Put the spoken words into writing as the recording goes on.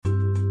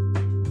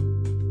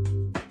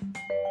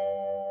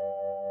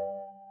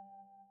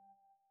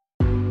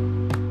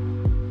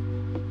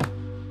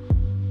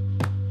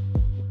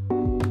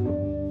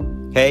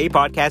Hey,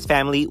 podcast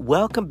family,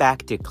 welcome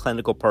back to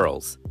Clinical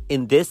Pearls.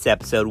 In this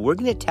episode, we're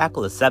going to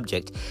tackle a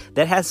subject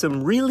that has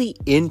some really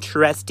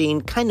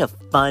interesting, kind of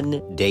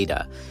fun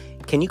data.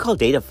 Can you call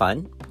data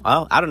fun?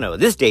 Well, I don't know.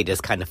 This data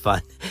is kind of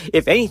fun.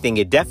 If anything,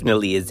 it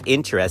definitely is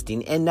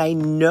interesting, and I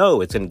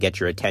know it's going to get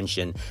your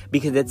attention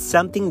because it's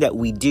something that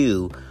we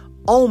do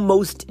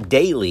almost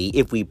daily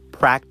if we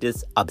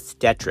practice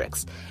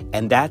obstetrics,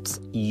 and that's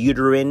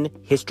uterine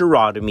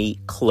hysterotomy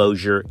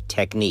closure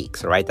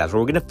techniques, all right? That's what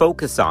we're going to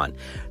focus on.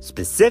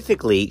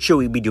 Specifically, should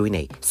we be doing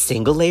a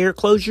single layer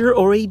closure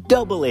or a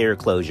double layer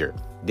closure?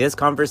 This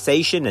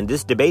conversation and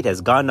this debate has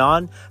gone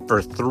on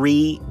for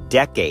 3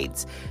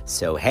 decades.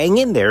 So hang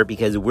in there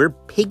because we're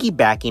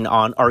piggybacking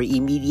on our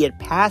immediate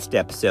past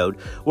episode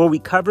where we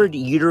covered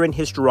uterine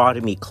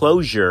hysterotomy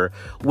closure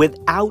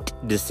without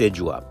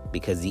decidua,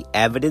 because the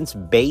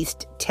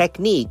evidence-based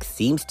technique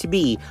seems to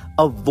be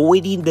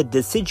avoiding the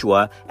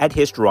decidua at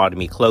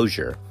hysterotomy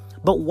closure.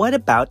 But what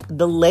about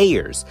the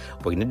layers?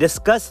 We're going to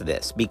discuss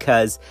this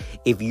because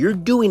if you're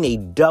doing a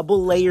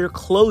double layer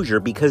closure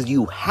because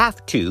you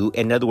have to,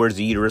 in other words,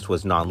 the uterus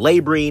was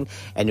non-laboring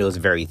and it was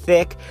very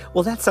thick,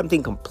 well, that's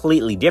something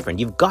completely different.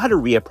 You've got to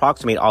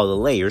reapproximate all the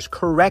layers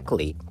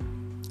correctly.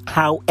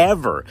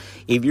 However,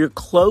 if you're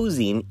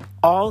closing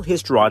all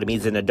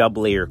hysterotomies in a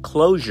double layer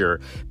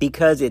closure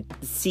because it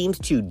seems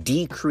to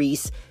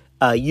decrease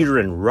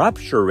uterine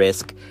rupture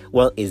risk,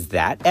 well, is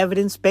that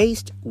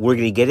evidence-based? We're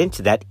going to get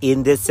into that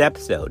in this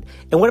episode.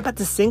 And what about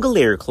the single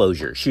layer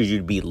closure? Should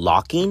you be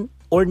locking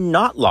or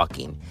not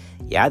locking?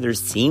 Yeah, there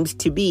seems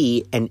to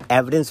be an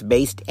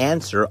evidence-based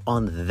answer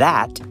on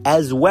that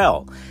as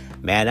well.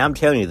 Man, I'm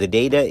telling you, the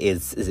data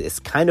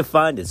is kind of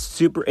fun. It's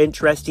super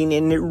interesting,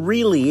 and it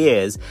really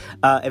is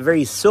a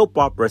very soap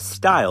opera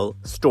style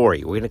story.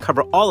 We're going to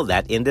cover all of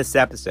that in this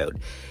episode.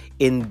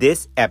 In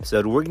this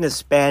episode, we're going to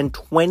span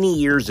 20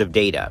 years of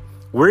data.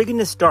 We're going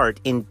to start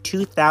in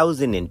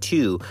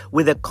 2002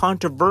 with a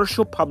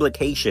controversial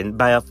publication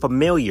by a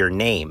familiar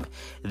name.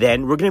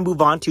 Then we're going to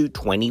move on to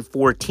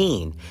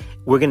 2014.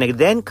 We're going to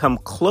then come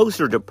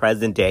closer to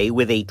present day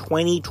with a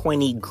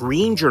 2020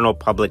 Green Journal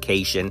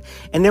publication,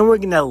 and then we're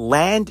going to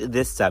land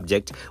this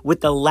subject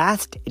with the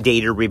last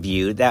data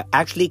review that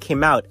actually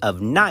came out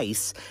of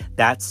NICE,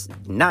 that's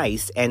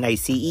NICE,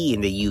 N-I-C-E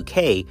in the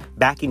UK,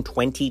 back in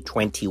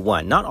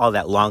 2021, not all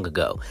that long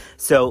ago.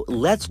 So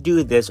let's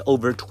do this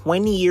over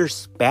 20-year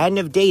span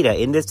of data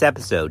in this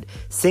episode,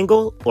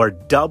 single or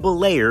double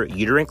layer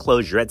uterine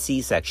closure at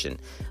C-section.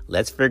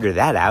 Let's figure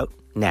that out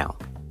now.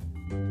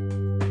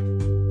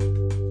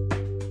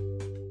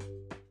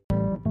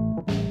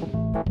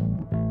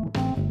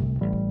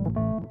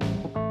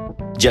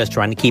 Just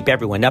trying to keep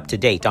everyone up to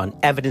date on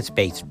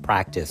evidence-based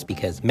practice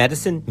because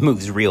medicine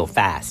moves real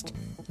fast.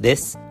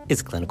 This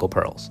is Clinical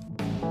Pearls.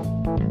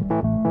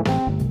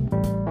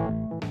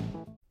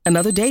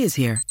 Another day is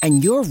here,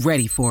 and you're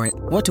ready for it.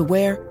 What to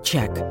wear?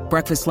 Check.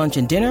 Breakfast, lunch,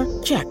 and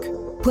dinner? Check.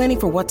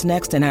 Planning for what's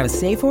next and how to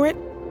save for it?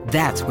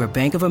 That's where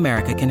Bank of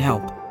America can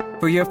help.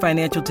 For your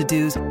financial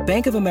to-dos,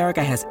 Bank of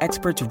America has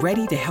experts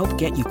ready to help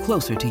get you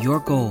closer to your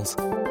goals.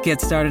 Get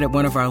started at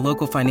one of our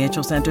local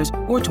financial centers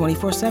or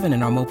 24/7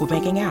 in our mobile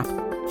banking app.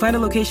 Find a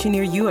location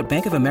near you at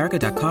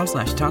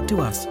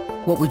bankofamerica.com/talktous.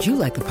 What would you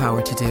like the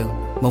power to do?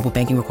 Mobile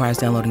banking requires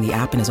downloading the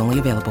app and is only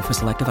available for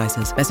select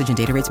devices. Message and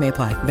data rates may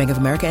apply. Bank of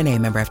America N.A.,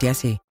 member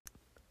FDIC.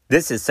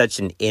 This is such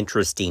an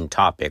interesting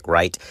topic,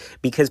 right?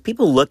 Because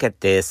people look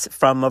at this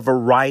from a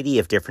variety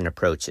of different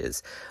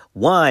approaches.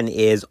 One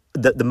is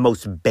the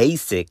most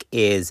basic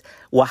is,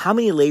 well, how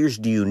many layers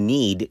do you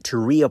need to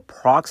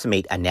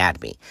reapproximate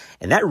anatomy?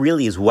 And that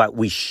really is what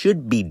we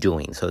should be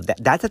doing. So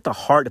that's at the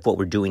heart of what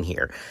we're doing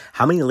here.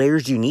 How many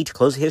layers do you need to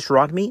close a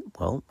hysterotomy?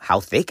 Well, how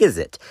thick is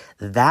it?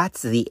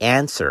 That's the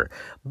answer.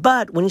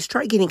 But when you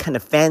start getting kind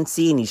of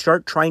fancy and you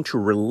start trying to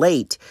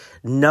relate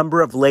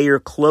number of layer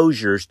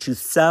closures to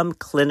some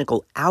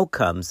clinical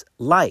outcomes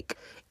like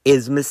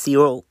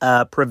ismicile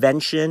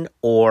prevention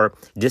or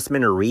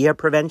dysmenorrhea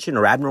prevention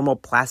or abnormal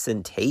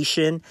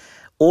placentation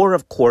or,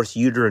 of course,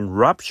 uterine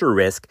rupture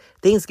risk,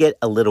 things get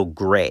a little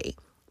gray.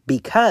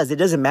 Because it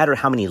doesn't matter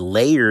how many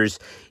layers,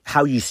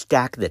 how you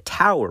stack the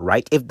tower,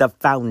 right? If the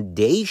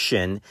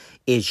foundation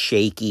is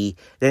shaky,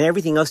 then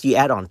everything else you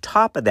add on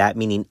top of that,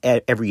 meaning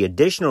every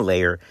additional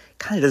layer,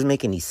 kind of doesn't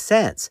make any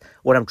sense.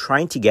 What I'm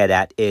trying to get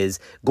at is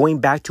going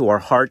back to our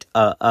heart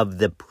of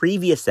the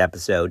previous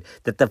episode,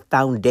 that the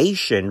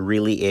foundation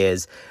really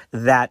is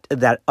that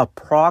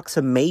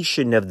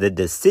approximation of the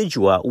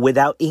decidua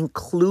without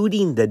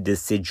including the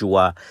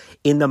decidua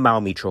in the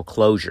myometrial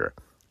closure.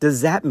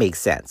 Does that make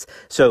sense?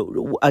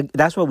 So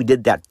that's why we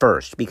did that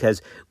first,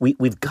 because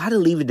we've got to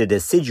leave the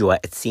decidua,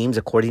 it seems,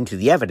 according to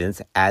the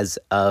evidence, as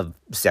of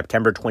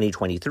September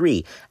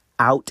 2023,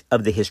 out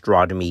of the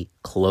hysterotomy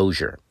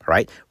closure,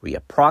 right? We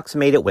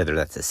approximate it, whether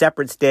that's a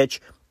separate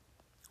stitch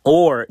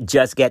Or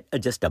just get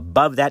just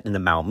above that in the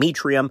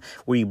myometrium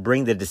where you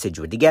bring the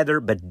decidua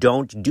together, but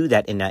don't do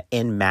that in an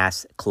en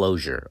masse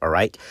closure, all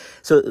right?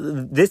 So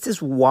this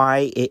is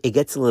why it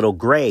gets a little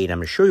gray, and I'm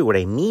going to show you what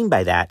I mean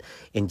by that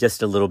in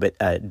just a little bit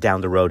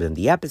down the road in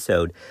the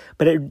episode.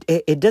 But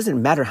it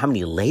doesn't matter how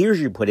many layers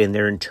you put in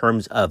there in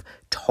terms of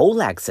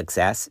TOLAC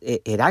success.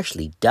 It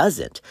actually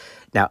doesn't.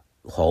 Now,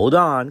 hold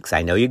on, because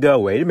I know you go,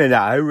 wait a minute,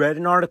 I read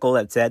an article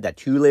that said that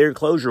 2-layer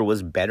closure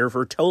was better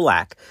for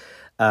TOLAC.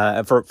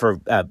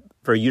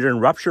 For uterine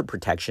rupture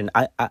protection,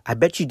 I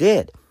bet you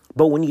did.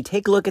 But when you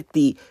take a look at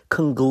the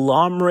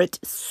conglomerate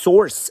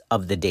source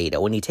of the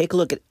data, when you take a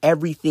look at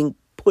everything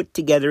put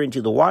together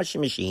into the washing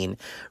machine,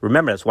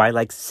 remember, that's why I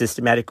like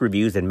systematic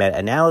reviews and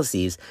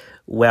meta-analyses,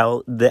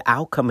 well, the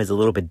outcome is a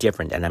little bit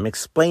different. And I'm going to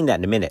explain that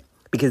in a minute,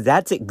 because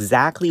that's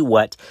exactly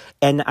what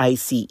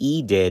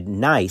NICE did,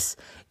 NICE,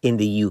 in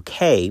the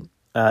UK,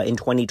 in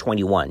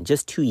 2021,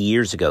 just 2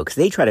 years ago, because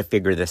they try to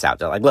figure this out.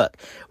 They're like, look,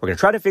 we're going to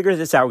try to figure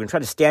this out. We're going to try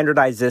to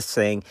standardize this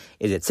thing.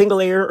 Is it single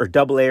layer or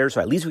double layer?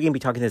 So at least we can be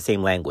talking the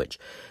same language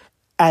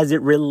as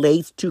it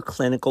relates to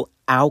clinical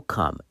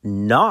outcome,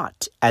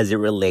 not as it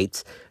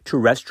relates to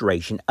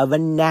restoration of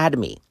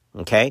anatomy.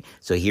 Okay,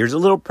 so here's a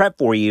little prep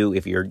for you.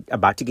 If you're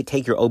about to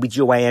take your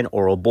OBGYN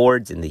oral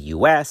boards in the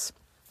U.S.,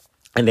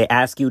 and they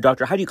ask you,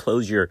 doctor, how do you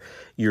close your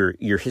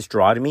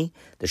hysterotomy?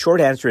 The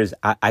short answer is,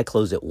 I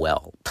close it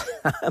well.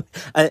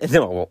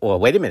 No, well,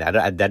 wait a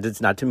minute. That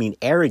is not to mean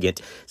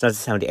arrogant. It's not to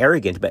sound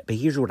arrogant, but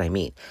here's what I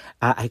mean.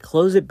 I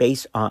close it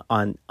based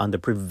on the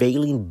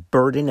prevailing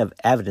burden of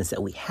evidence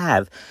that we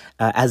have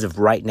as of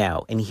right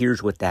now. And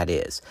here's what that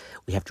is.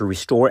 We have to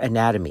restore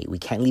anatomy. We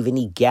can't leave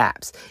any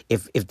gaps.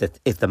 If the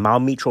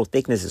myometrial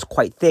thickness is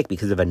quite thick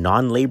because of a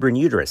non-laboring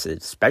uterus,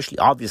 especially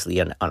obviously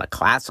on a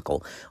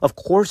classical, of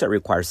course it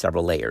requires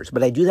several layers.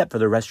 But I do that for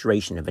the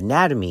restoration of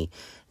anatomy,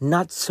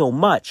 not so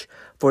much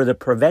for the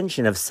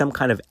prevention of some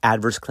kind of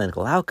adverse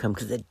clinical outcome,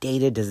 because the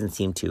data doesn't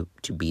seem to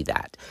be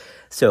that.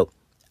 So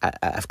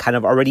I've kind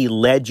of already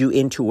led you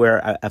into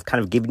where I've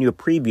kind of given you a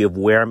preview of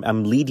where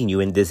I'm leading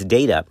you in this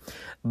data,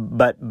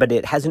 but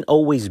it hasn't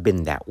always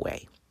been that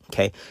way.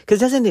 Okay,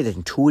 because doesn't it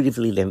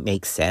intuitively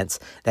make sense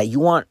that you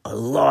want a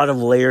lot of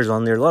layers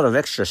on there, a lot of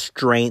extra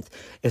strength,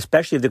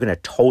 especially if they're going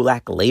to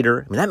TOLAC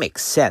later? I mean, that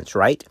makes sense,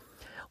 right?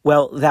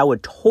 Well, that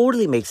would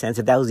totally make sense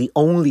if that was the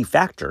only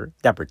factor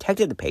that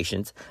protected the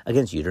patients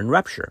against uterine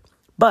rupture.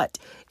 But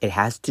it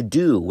has to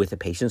do with the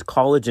patient's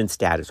collagen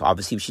status,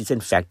 obviously if she's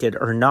infected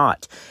or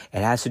not.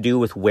 It has to do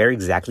with where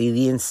exactly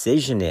the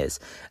incision is.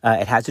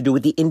 It has to do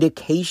with the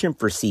indication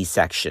for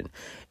C-section.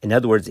 In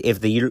other words, if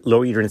the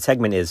lower uterine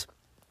segment is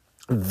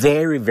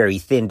very, very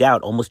thinned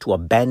out, almost to a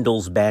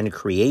Bendel's band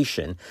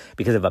creation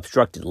because of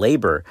obstructed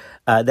labor,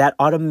 that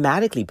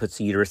automatically puts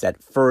the uterus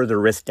at further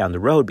risk down the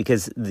road,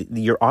 because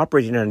you're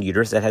operating on a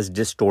uterus that has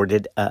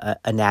distorted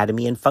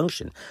anatomy and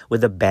function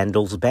with a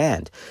Bendel's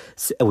band,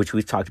 which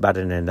we've talked about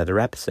in another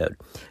episode.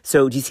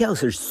 So do you see how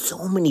there's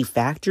so many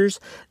factors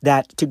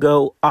that to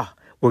go,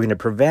 we're going to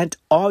prevent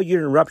all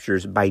uterine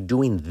ruptures by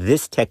doing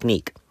this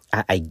technique?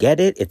 I get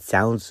it. It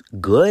sounds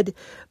good,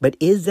 but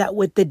is that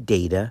what the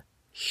data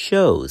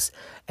shows?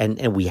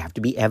 And we have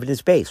to be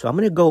evidence-based. So I'm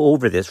going to go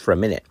over this for a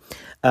minute.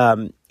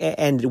 And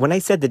when I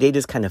said the data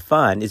is kind of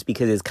fun, is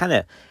because it's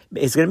going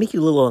to make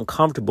you a little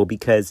uncomfortable,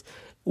 because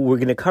we're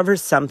going to cover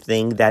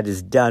something that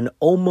is done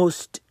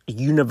almost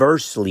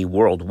universally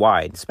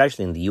worldwide,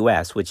 especially in the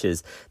U.S., which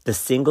is the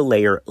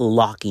single-layer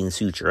locking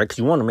suture, because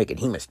you want to make it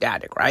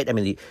hemostatic, right? I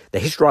mean, the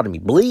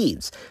hysterotomy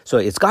bleeds, so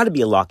it's got to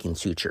be a locking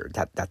suture.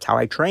 That's how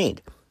I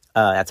trained.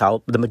 That's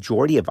how the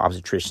majority of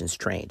obstetricians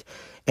trained.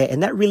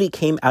 And that really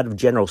came out of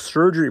general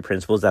surgery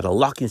principles that a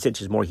locking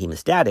stitch is more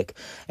hemostatic,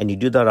 and you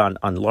do that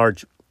on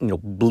large,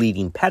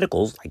 bleeding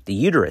pedicles like the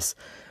uterus.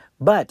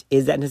 But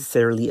is that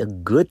necessarily a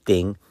good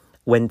thing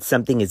when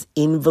something is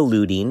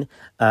involuting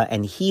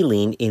and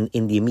healing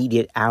in the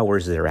immediate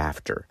hours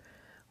thereafter?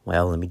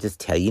 Well, let me just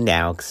tell you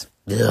now,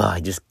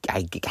 because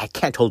I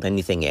can't hold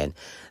anything in,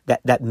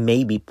 that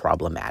may be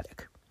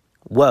problematic.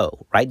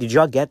 Whoa, right? Did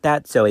y'all get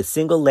that? So a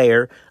single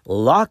layer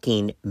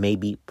locking may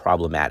be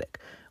problematic.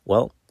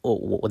 Well,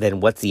 then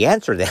what's the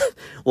answer then?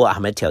 Well,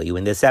 I'm going to tell you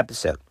in this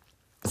episode.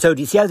 So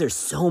do you see how there's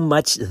so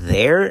much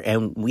there,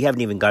 and we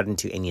haven't even gotten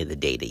to any of the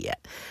data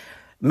yet?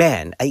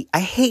 Man, I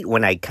hate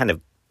when I kind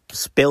of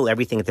spill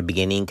everything at the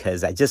beginning,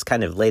 because I just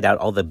kind of laid out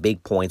all the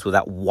big points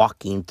without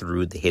walking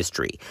through the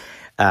history.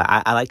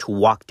 I like to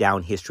walk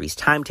down history's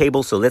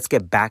timetable, so let's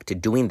get back to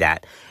doing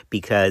that,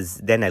 because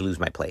then I lose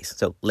my place.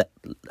 So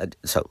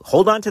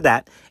hold on to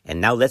that,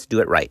 and now let's do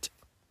it right.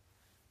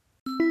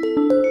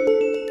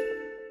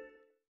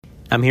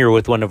 I'm here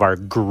with one of our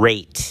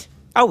great,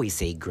 I always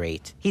say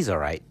great, he's all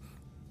right.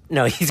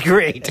 No, he's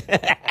great.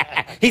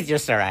 He's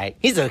just all right.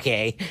 He's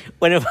okay.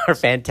 One of our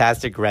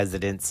fantastic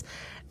residents.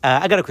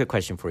 I got a quick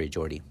question for you,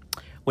 Jordy.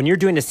 When you're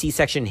doing a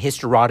C-section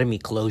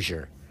hysterotomy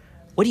closure,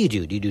 what do you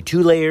do? Do you do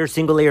 2-layer,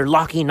 single layer,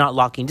 locking, not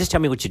locking? Just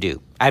tell me what you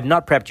do. I have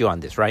not prepped you on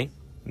this, right?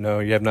 No,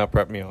 you have not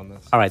prepped me on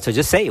this. All right, so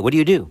just say it. What do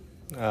you do?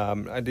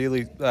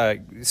 Ideally,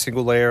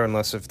 single layer,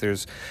 unless if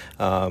there's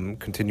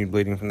continued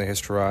bleeding from the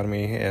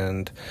hysterotomy,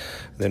 and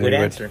then Good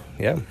answer.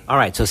 Yeah. All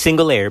right, so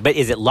single layer, but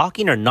is it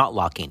locking or not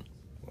locking?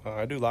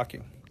 I do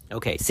locking.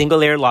 Okay, single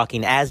layer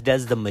locking, as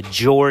does the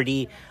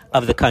majority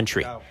of the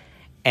country. Wow.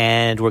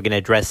 And we're going to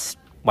address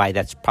why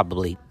that's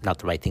probably not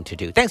the right thing to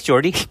do. Thanks,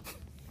 Jordy.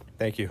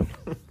 Thank you.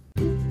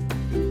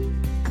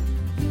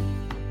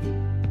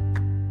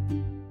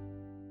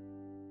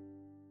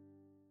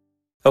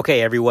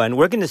 Okay, everyone,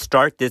 we're going to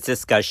start this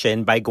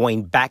discussion by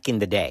going back in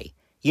the day.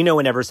 You know,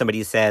 whenever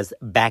somebody says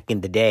back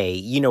in the day,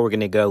 you know we're going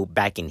to go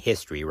back in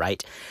history,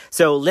 right?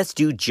 So let's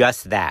do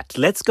just that.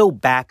 Let's go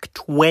back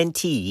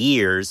 20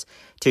 years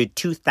to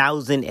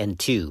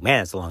 2002. Man,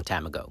 that's a long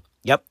time ago.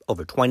 Yep,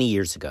 over 20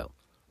 years ago.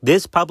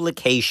 This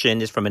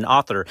publication is from an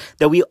author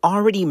that we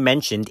already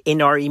mentioned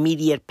in our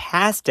immediate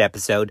past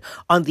episode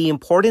on the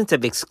importance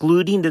of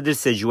excluding the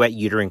deciduous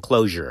uterine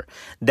closure.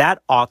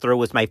 That author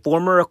was my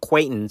former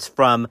acquaintance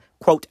from,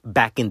 quote,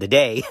 back in the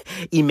day,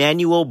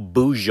 Emmanuel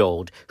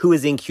Bujold, who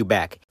is in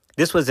Quebec.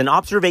 This was an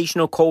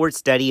observational cohort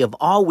study of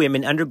all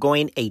women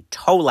undergoing a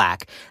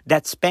TOLAC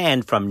that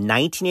spanned from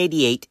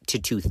 1988 to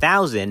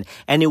 2000,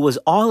 and it was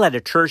all at a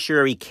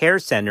tertiary care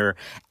center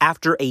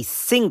after a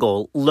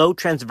single low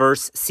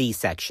transverse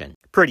C-section.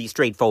 Pretty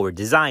straightforward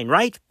design,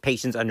 right?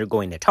 Patients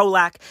undergoing a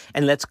TOLAC,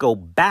 and let's go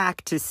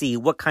back to see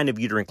what kind of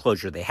uterine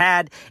closure they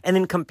had, and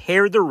then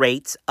compare the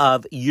rates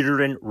of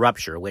uterine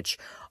rupture, which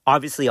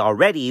obviously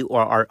already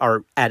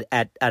are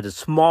at a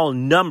small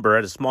number,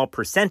 at a small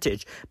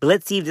percentage, but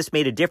let's see if this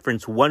made a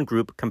difference one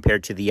group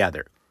compared to the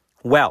other.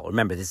 Well,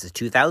 remember, this is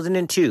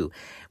 2002.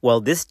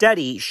 Well, this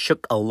study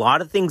shook a lot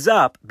of things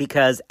up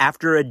because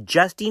after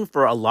adjusting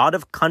for a lot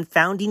of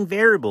confounding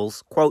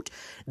variables, quote,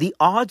 the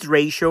odds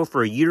ratio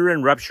for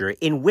uterine rupture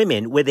in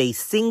women with a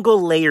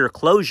single layer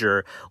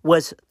closure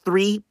was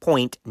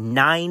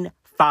 3.95.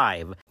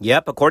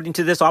 Yep, according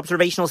to this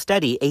observational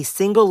study, a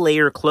single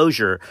layer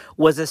closure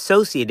was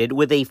associated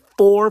with a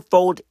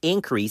 4-fold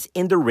increase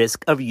in the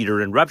risk of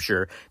uterine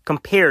rupture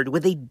compared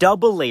with a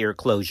double layer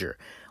closure.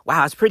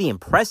 Wow, that's pretty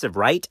impressive,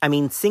 right? I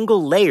mean,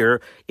 single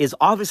layer is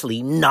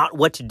obviously not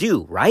what to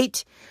do,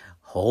 right?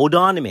 Hold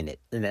on a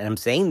minute. And I'm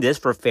saying this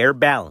for fair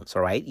balance,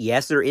 all right?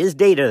 Yes, there is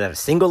data that a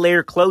single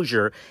layer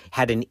closure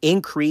had an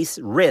increased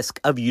risk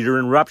of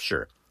uterine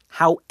rupture.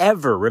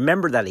 However,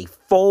 remember that a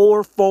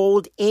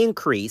 4-fold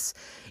increase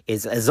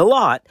is a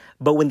lot,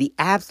 but when the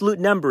absolute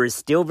number is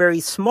still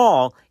very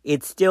small,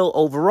 it's still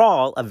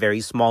overall a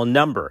very small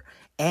number.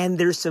 And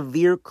there's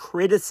severe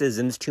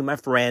criticisms to my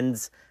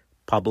friend's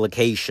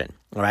publication.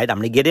 All right, I'm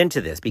going to get into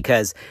this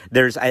because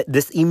there's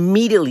this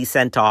immediately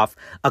sent off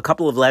a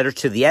couple of letters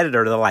to the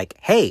editor. They're like,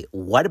 hey,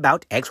 what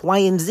about X, Y,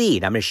 and Z?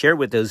 And I'm going to share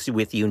those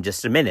with you in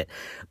just a minute.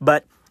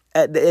 But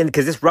and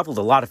because this ruffled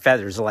a lot of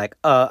feathers, like,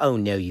 oh,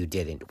 no, you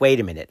didn't. Wait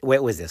a minute.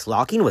 What was this?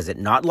 Locking? Was it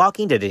not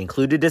locking? Did it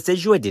include a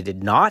decidua? Did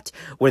it not?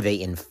 Were they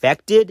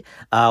infected?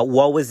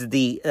 What was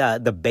the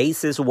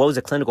basis? What was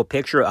the clinical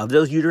picture of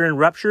those uterine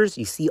ruptures?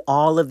 You see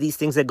all of these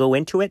things that go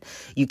into it.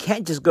 You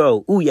can't just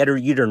go, ooh, you had a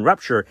uterine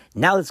rupture.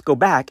 Now let's go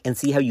back and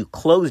see how you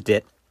closed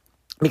it.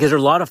 Because there are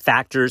a lot of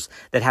factors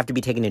that have to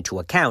be taken into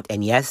account.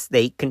 And yes,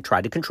 they can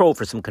try to control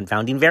for some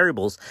confounding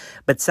variables,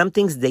 but some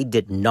things they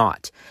did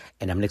not.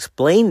 And I'm going to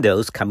explain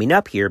those coming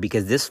up here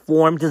because this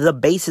formed the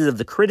basis of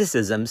the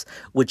criticisms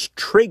which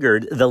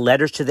triggered the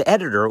letters to the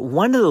editor.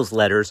 One of those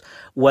letters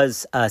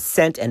was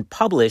sent and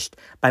published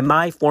by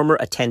my former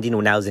attending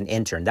when I was an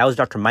intern. That was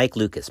Dr. Mike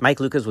Lucas. Mike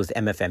Lucas was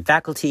MFM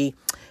faculty.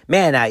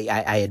 Man,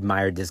 I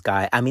admired this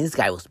guy. I mean, this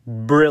guy was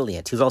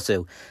brilliant. He was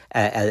also,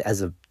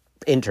 as a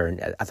intern,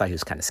 I thought he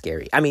was kind of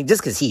scary. I mean,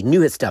 just because he knew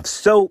his stuff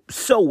so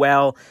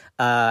well,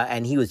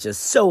 and he was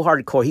just so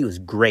hardcore. He was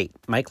great.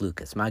 Mike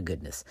Lucas, my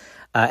goodness.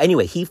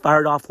 Anyway, he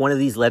fired off one of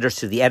these letters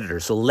to the editor.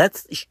 So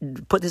let's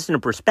put this into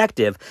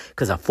perspective,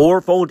 because a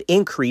 4-fold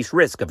increased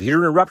risk of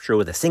uterine rupture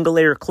with a single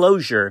layer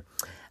closure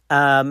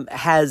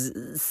has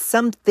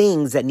some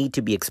things that need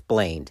to be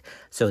explained.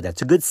 So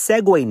that's a good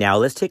segue now.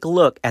 Let's take a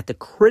look at the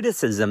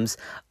criticisms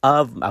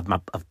of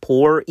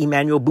poor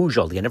Emmanuel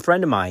Bujold, again, a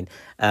friend of mine.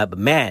 But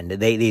man,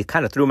 they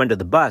kind of threw him under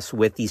the bus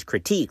with these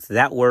critiques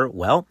that were,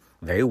 well,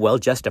 very well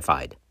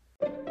justified.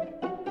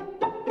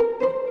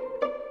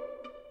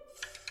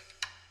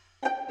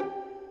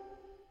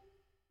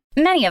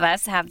 Many of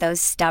us have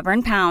those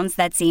stubborn pounds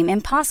that seem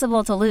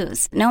impossible to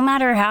lose, no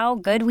matter how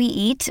good we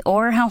eat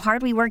or how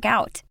hard we work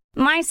out.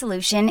 My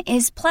solution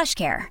is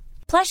PlushCare.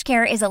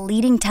 PlushCare is a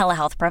leading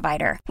telehealth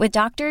provider with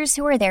doctors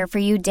who are there for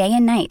you day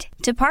and night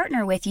to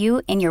partner with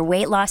you in your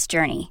weight loss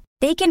journey.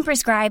 They can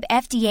prescribe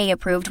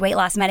FDA-approved weight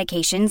loss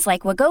medications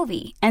like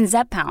Wegovy and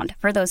Zepbound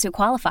for those who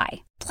qualify.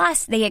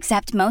 Plus, they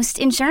accept most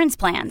insurance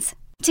plans.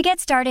 To get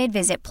started,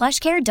 visit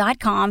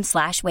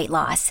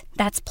plushcare.com/weightloss.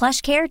 That's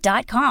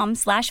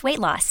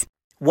plushcare.com/weightloss.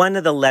 One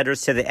of the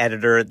letters to the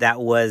editor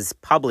that was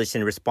published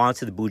in response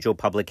to the Bujold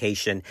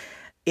publication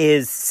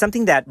is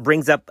something that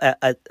brings up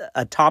a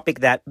topic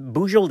that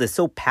Bujold is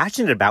so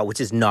passionate about,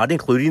 which is not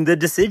including the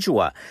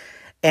decidua.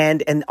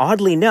 And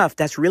oddly enough,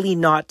 that's really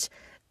not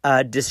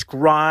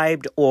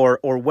described or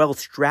well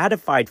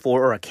stratified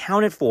for or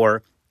accounted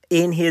for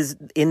in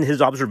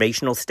his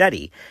observational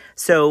study.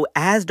 So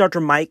as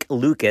Dr. Mike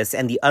Lucas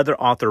and the other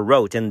author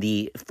wrote in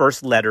the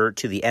first letter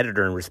to the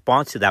editor in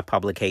response to that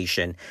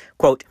publication,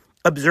 quote,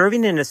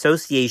 observing an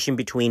association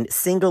between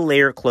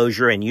single-layer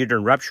closure and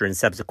uterine rupture and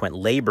subsequent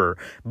labor,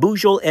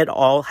 Bujold et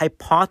al.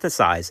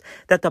 Hypothesized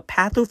that the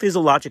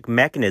pathophysiologic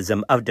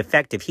mechanism of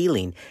defective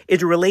healing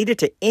is related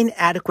to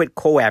inadequate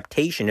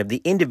coaptation of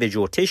the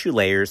individual tissue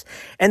layers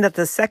and that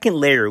the second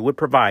layer would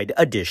provide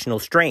additional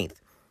strength.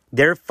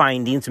 Their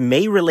findings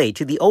may relate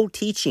to the old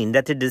teaching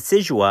that the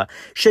decidua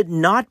should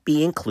not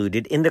be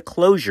included in the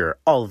closure,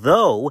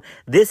 although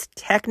this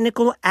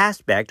technical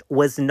aspect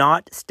was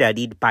not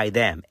studied by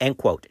them, end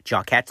quote. Did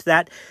y'all catch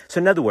that? So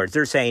in other words,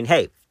 they're saying,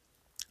 hey,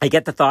 I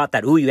get the thought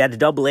that, you had a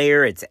double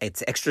layer, it's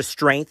extra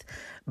strength,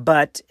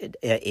 but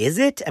is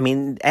it? I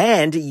mean,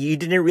 and you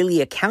didn't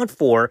really account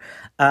for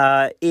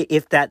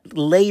if that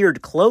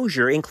layered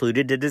closure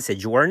included a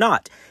decidua or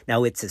not.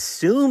 Now, it's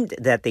assumed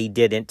that they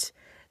didn't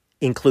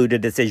include a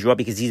decidua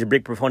because he's a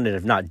big proponent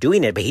of not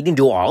doing it, but he didn't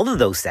do all of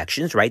those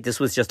sections, right? This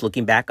was just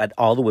looking back at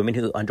all the women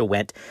who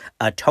underwent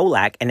a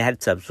TOLAC and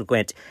had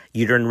subsequent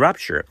uterine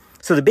rupture.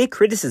 So the big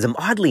criticism,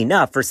 oddly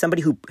enough, for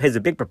somebody who is a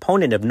big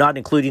proponent of not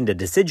including the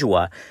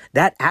decidua,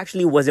 that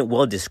actually wasn't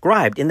well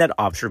described in that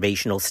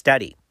observational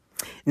study.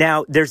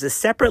 Now, there's a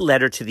separate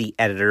letter to the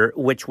editor,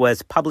 which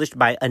was published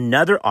by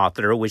another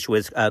author, which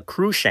was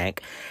Cruikshank.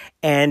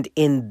 And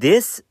in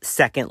this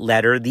second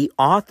letter, the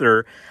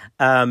author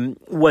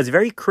was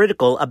very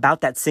critical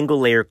about that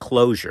single-layer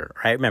closure,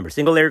 right? Remember,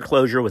 single-layer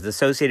closure was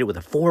associated with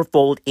a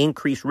 4-fold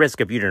increased risk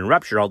of uterine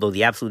rupture, although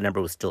the absolute number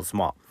was still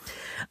small.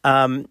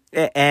 And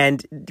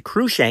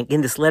Cruikshank,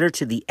 in this letter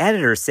to the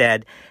editor,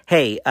 said,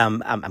 hey,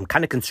 I'm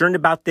kind of concerned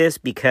about this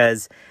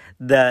because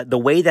the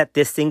way that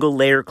this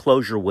single-layer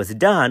closure was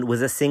done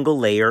was a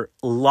single-layer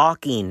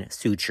locking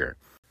suture.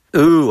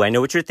 Ooh, I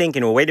know what you're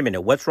thinking. Well, wait a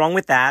minute. What's wrong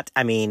with that?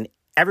 I mean,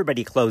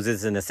 everybody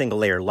closes in a single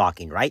layer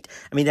locking, right?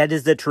 I mean, that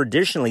is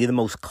traditionally the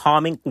most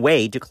common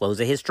way to close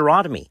a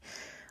hysterotomy.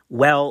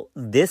 Well,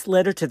 this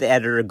letter to the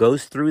editor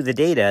goes through the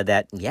data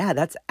that,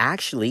 that's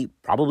actually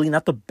probably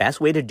not the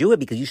best way to do it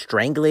because you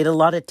strangulate a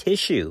lot of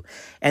tissue.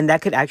 And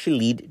that could actually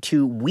lead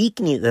to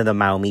weakening of the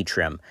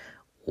myometrium.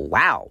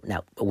 Wow.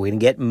 Now, we're going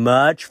to get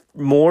much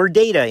more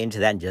data into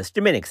that in just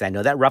a minute because I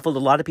know that ruffled a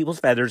lot of people's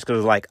feathers because it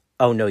was like,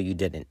 oh, no, you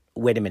didn't.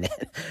 Wait a minute.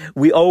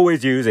 We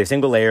always use a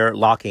single layer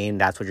locking.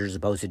 That's what you're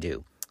supposed to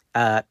do.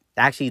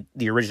 Actually,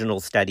 the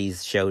original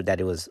studies showed that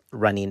it was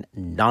running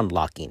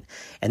non-locking.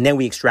 And then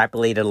we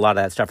extrapolated a lot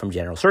of that stuff from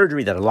general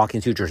surgery that a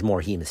locking suture is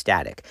more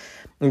hemostatic.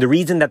 And the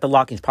reason that the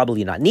locking is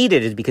probably not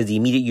needed is because the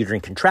immediate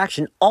uterine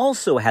contraction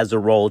also has a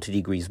role to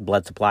decrease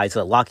blood supply,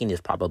 so locking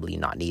is probably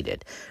not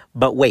needed.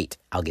 But wait,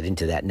 I'll get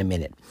into that in a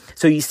minute.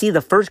 So you see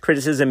the first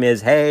criticism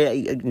is,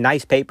 hey,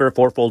 nice paper,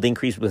 4-fold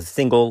increase with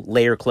single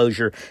layer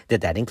closure.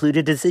 Did that include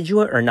a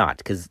decidua or not?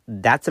 Because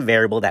that's a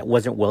variable that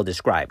wasn't well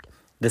described.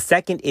 The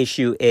second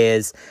issue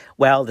is,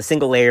 well, the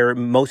single layer,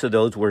 most of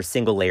those were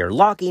single layer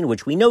locking,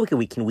 which we know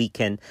we can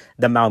weaken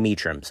the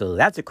myometrium. So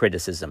that's a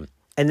criticism.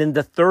 And then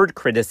the third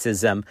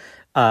criticism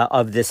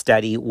of this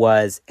study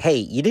was, hey,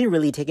 you didn't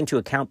really take into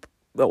account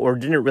or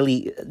didn't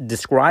really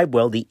describe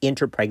well the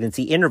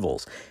interpregnancy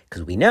intervals,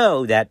 because we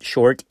know that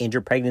short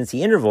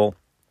interpregnancy interval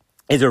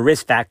is a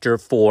risk factor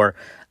for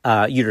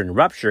uterine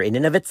rupture in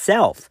and of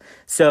itself.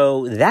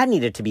 So that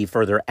needed to be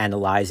further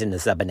analyzed in the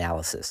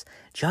sub-analysis.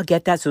 Did y'all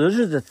get that? So those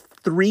are the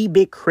three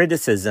big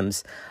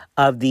criticisms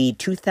of the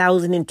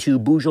 2002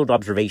 Bujold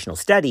observational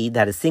study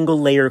that a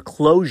single-layer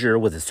closure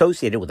was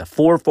associated with a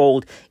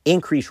 4-fold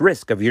increased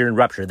risk of uterine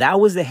rupture. That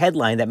was the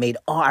headline that made,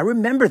 I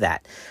remember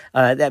that,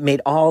 that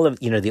made all of,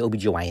 the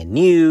OBGYN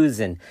news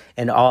and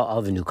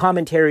all the new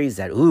commentaries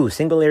that,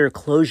 single-layer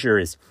closure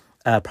is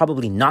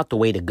probably not the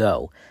way to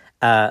go.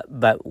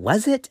 But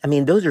was it? I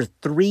mean, those are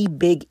three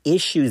big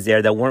issues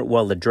there that weren't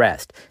well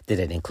addressed. Did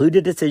it include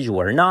a decidua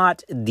or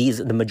not?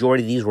 The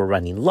majority of these were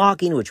running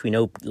locking, which we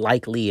know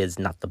likely is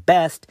not the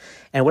best.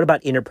 And what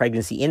about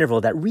interpregnancy interval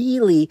that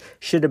really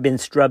should have been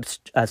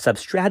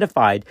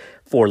substratified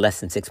for less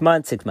than 6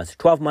 months, 6 months to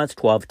 12 months,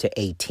 12 to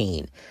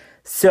 18.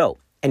 So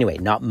anyway,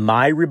 not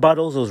my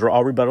rebuttals. Those are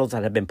all rebuttals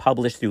that have been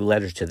published through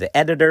letters to the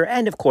editor.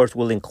 And of course,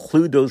 we'll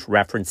include those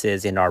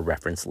references in our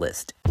reference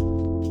list.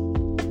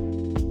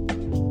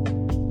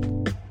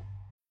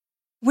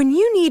 When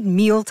you need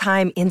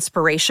mealtime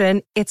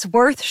inspiration, it's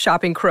worth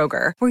shopping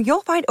Kroger, where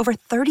you'll find over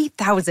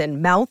 30,000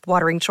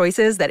 mouth-watering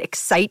choices that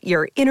excite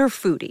your inner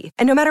foodie.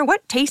 And no matter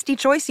what tasty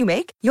choice you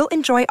make, you'll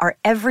enjoy our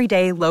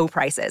everyday low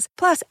prices,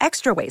 plus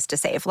extra ways to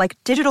save, like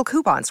digital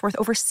coupons worth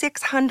over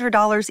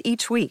 $600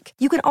 each week.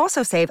 You can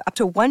also save up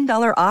to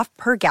 $1 off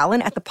per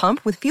gallon at the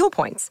pump with fuel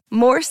points.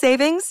 More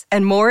savings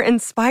and more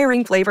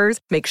inspiring flavors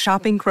make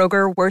shopping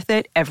Kroger worth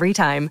it every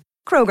time.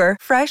 Kroger,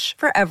 fresh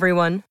for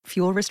everyone.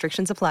 Fuel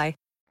restrictions apply.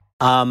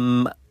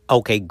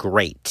 Okay,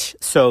 great.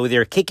 So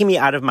they're kicking me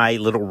out of my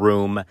little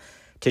room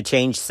to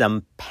change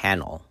some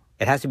panel.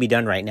 It has to be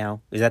done right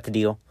now. Is that the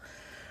deal?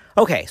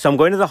 Okay, so I'm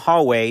going to the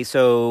hallway,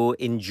 so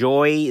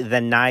enjoy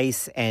the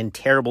nice and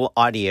terrible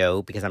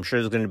audio because I'm sure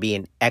there's going to be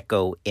an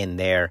echo in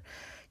there.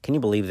 Can you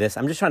believe this?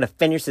 I'm just trying to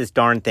finish this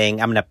darn thing.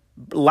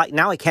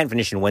 Now I can't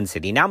finish in one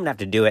city. Now I'm going to have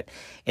to do it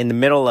in the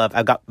middle of,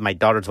 I've got my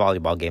daughter's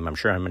volleyball game. I'm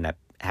sure I'm going to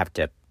have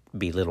to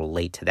be a little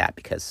late to that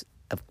because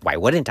why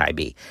wouldn't I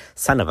be?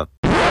 Son of a...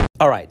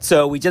 All right,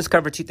 so we just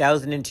covered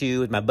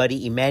 2002 with my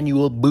buddy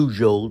Emmanuel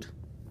Bujold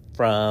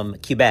from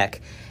Quebec.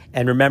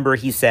 And remember,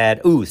 he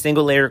said,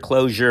 single layer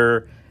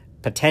closure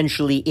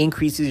potentially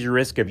increases your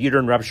risk of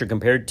uterine rupture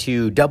compared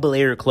to double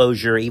layer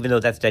closure, even though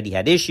that study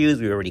had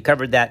issues. We already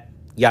covered that,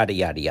 yada,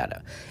 yada,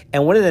 yada.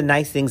 And one of the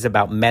nice things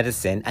about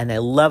medicine, and I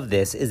love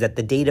this, is that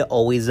the data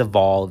always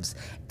evolves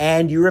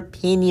and your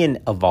opinion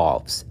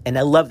evolves. And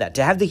I love that.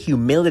 To have the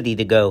humility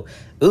to go,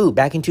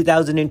 back in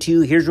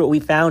 2002, here's what we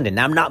found, and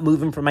I'm not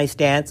moving from my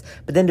stance,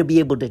 but then to be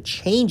able to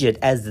change it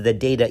as the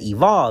data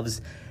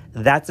evolves,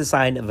 that's a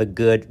sign of a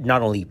good,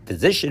 not only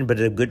physician, but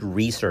a good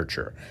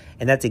researcher.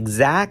 And that's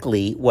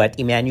exactly what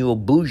Emmanuel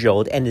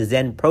Bujold and his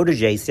then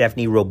protege,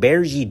 Stephanie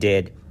Roberge,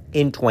 did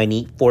in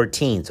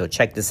 2014. So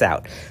check this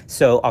out.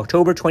 So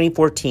October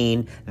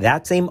 2014,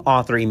 that same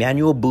author,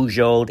 Emmanuel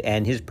Bujold,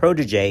 and his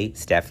protege,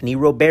 Stephanie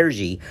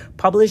Roberge,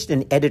 published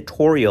an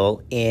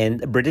editorial in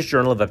the British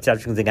Journal of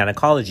Obstetrics and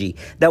Gynecology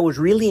that was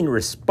really in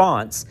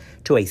response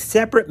to a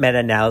separate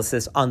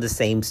meta-analysis on the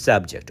same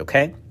subject,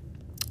 okay?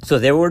 So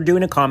they were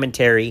doing a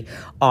commentary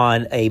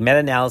on a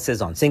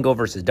meta-analysis on single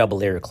versus double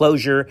layer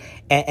closure,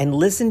 and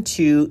listen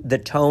to the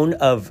tone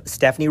of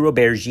Stephanie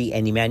Roberge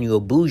and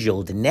Emmanuel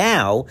Bujold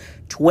now,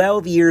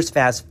 12 years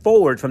fast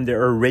forward from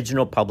their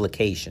original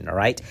publication, all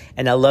right?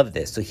 And I love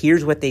this. So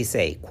here's what they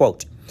say,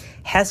 quote,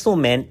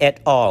 Hesselman et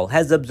al.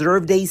 Has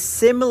observed a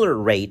similar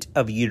rate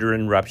of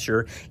uterine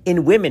rupture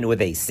in women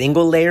with a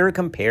single layer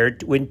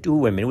compared to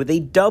women with a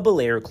double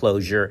layer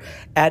closure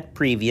at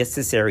previous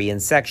cesarean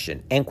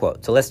section, end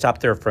quote. So let's stop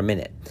there for a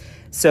minute.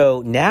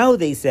 So now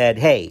they said,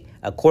 hey,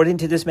 according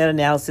to this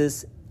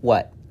meta-analysis,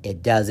 what?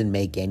 It doesn't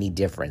make any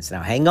difference.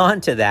 Now hang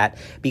on to that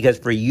because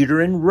for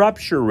uterine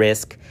rupture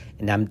risk,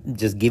 and I'm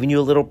just giving you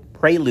a little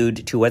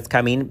prelude to what's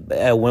coming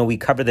when we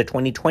cover the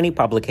 2020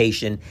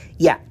 publication,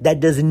 that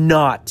does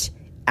not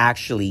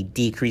actually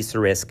decrease the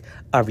risk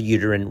of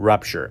uterine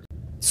rupture.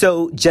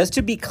 So just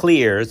to be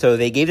clear, so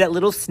they gave that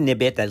little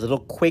snippet, that little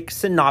quick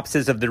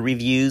synopsis of the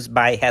reviews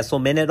by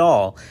Hesselman et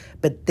al.,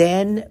 but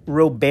then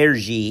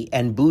Roberge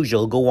and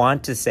Bujold go on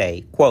to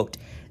say, quote,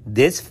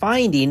 this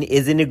finding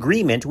is in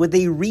agreement with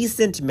a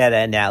recent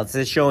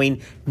meta-analysis showing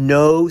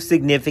no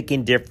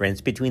significant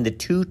difference between the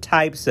two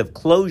types of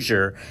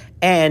closure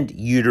and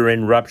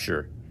uterine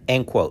rupture,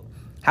 end quote.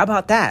 How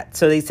about that?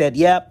 So they said,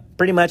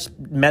 pretty much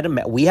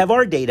we have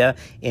our data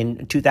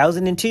in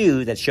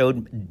 2002 that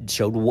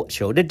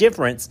showed a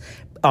difference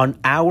on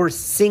our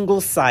single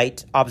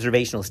site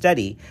observational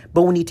study.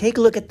 But when you take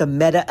a look at the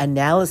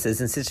meta-analysis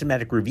and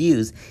systematic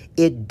reviews,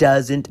 it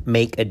doesn't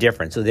make a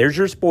difference. So there's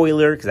your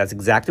spoiler, because that's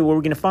exactly what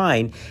we're going to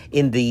find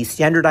in the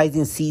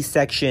Standardizing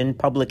C-section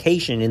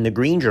publication in the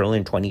Green Journal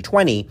in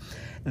 2020,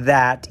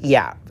 that,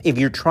 if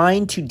you're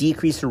trying to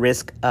decrease the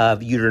risk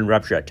of uterine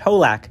rupture at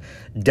TOLAC,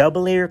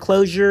 double layer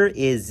closure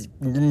is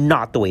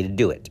not the way to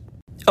do it.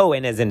 Oh,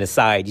 and as an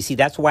aside, you see,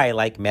 that's why I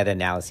like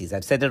meta-analyses.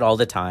 I've said it all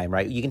the time,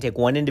 right? You can take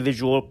one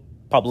individual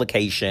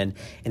publication,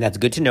 and that's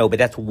good to know, but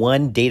that's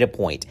one data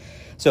point.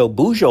 So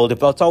Bujold, if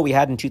that's all we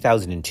had in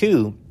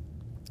 2002,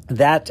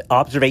 that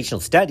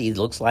observational study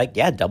looks like,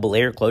 double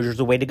layer closure is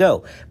the way to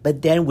go.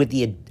 But then with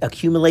the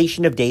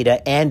accumulation of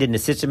data and in the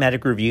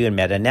systematic review and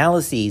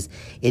meta-analyses,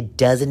 it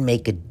doesn't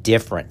make a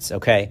difference,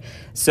 okay?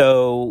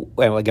 So,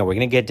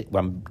 again,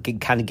 I'm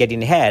kind of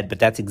getting ahead, but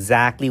that's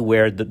exactly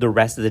where the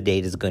rest of the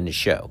data is going to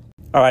show.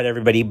 All right,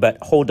 everybody, but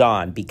hold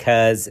on,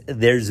 because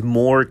there's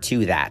more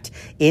to that.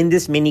 In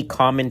this mini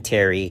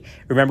commentary,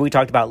 remember we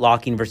talked about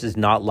locking versus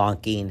not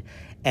locking,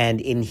 and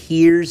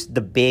here's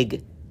the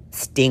big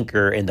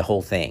stinker in the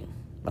whole thing,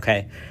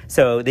 okay?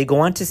 So they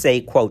go on to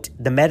say, quote,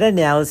 the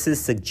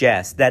meta-analysis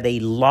suggests that a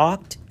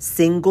locked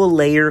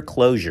single-layer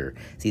closure,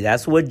 see,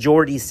 that's what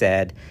Jordy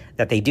said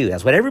that they do.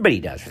 That's what everybody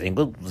does,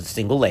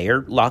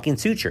 single-layer locking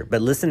suture.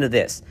 But listen to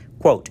this,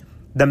 quote,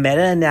 the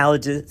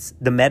meta-analysis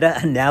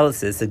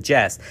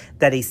suggests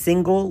that a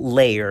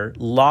single-layer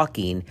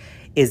locking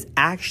is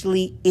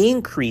actually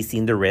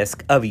increasing the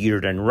risk of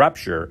uterine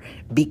rupture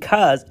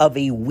because of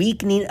a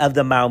weakening of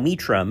the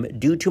myometrium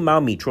due to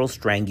myometrial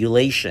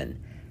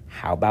strangulation.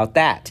 How about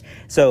that?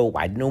 So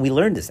why didn't we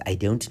learn this? I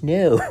don't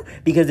know,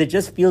 because it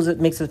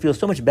makes us feel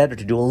so much better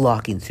to do a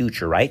locking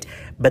suture, right?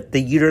 But the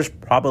uterus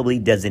probably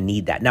doesn't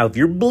need that. Now, if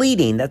you're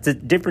bleeding, that's a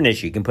different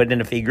issue. You can put it in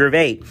a figure of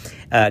 8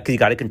 because you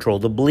got to control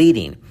the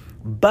bleeding.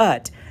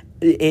 But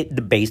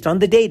based on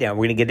the data, and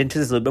we're going to get into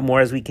this a little bit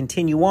more as we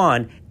continue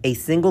on, a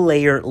single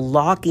layer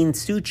locking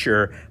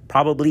suture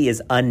probably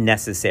is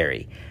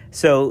unnecessary.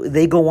 So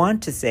they go on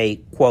to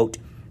say, quote,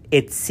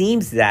 it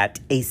seems that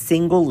a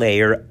single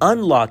layer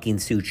unlocking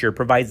suture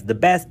provides the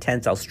best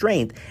tensile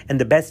strength and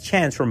the best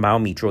chance for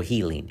myometrial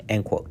healing,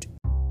 end quote.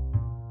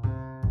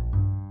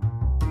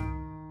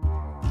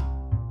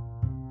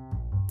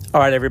 All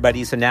right,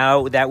 everybody. So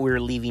now that we're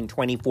leaving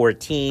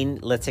 2014,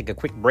 let's take a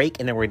quick break,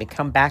 and then we're going to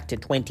come back to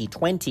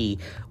 2020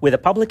 with a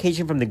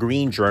publication from the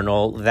Green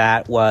Journal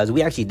that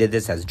we actually did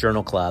this as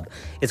Journal Club.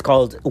 It's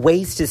called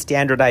Ways to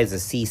Standardize a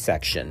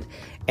C-Section.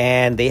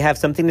 And they have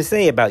something to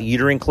say about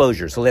uterine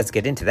closure. So let's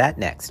get into that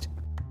next.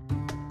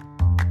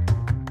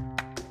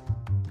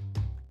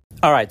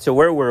 All right, so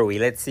where were we?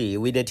 Let's see.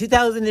 We did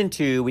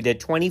 2002, we did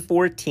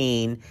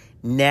 2014.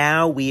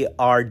 Now we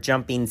are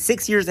jumping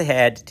 6 years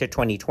ahead to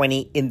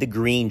 2020 in the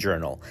Green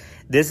Journal.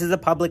 This is a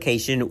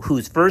publication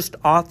whose first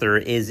author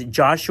is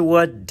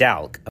Joshua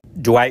Dalk.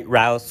 Dwight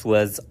Rouse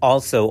was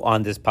also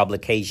on this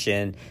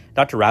publication.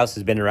 Dr. Rouse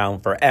has been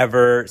around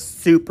forever,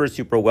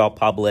 super well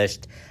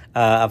published.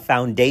 A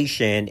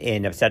foundation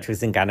in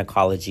obstetrics and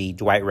gynecology,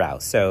 Dwight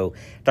Rouse. So,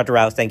 Dr.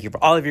 Rouse, thank you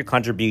for all of your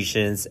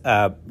contributions.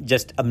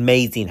 Just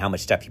amazing how much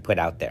stuff you put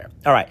out there.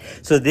 All right.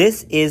 So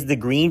this is the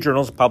Green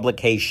Journal's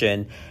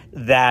publication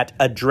that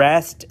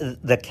addressed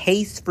the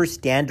case for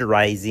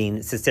standardizing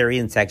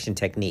cesarean section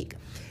technique.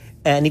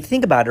 And if you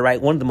think about it,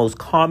 right, one of the most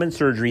common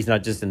surgeries,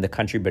 not just in the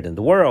country, but in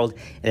the world,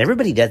 and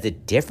everybody does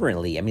it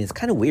differently. I mean, it's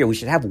kind of weird. We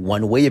should have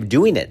one way of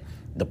doing it.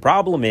 The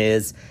problem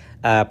is,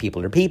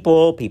 people are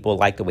people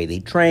like the way they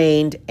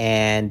trained,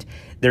 and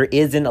there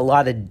isn't a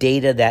lot of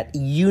data that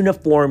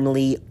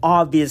uniformly,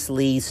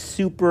 obviously,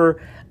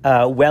 super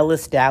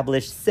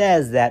well-established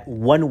says that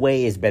one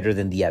way is better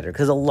than the other.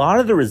 Because a lot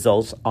of the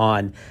results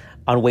on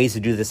ways to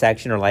do the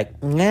section are like,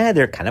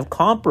 they're kind of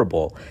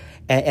comparable.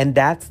 And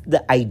that's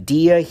the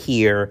idea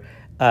here,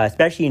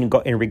 especially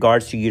in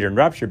regards to uterine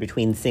rupture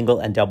between single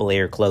and double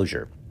layer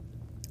closure.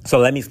 So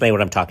let me explain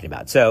what I'm talking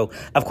about. So,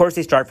 of course,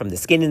 they start from the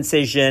skin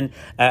incision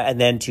and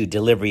then to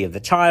delivery of the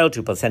child,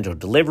 to placental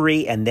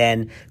delivery, and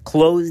then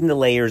closing the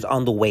layers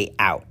on the way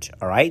out,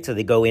 all right? So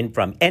they go in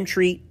from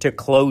entry to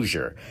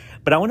closure.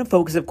 But I want to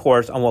focus, of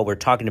course, on what we're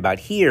talking about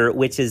here,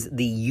 which is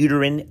the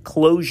uterine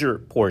closure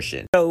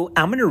portion. So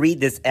I'm going to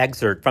read this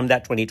excerpt from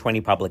that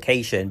 2020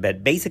 publication,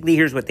 but basically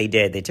here's what they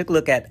did. They took a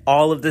look at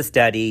all of the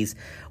studies,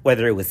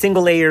 whether it was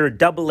single layer,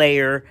 double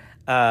layer,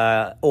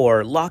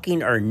 or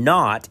locking or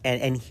not,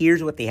 and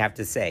here's what they have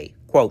to say.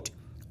 Quote,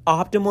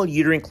 optimal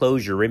uterine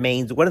closure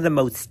remains one of the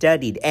most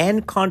studied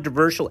and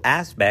controversial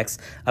aspects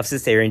of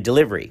cesarean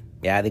delivery.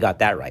 Yeah, they got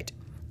that right.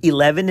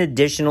 11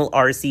 additional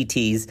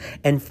RCTs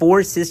and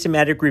 4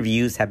 systematic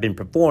reviews have been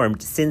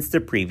performed since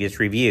the previous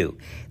review.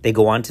 They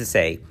go on to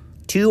say,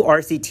 2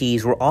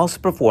 RCTs were also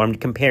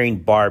performed comparing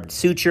barbed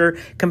suture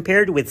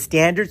compared with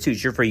standard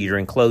suture for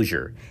uterine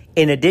closure.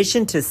 In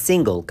addition to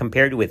single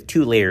compared with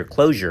 2-layer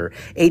closure,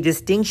 a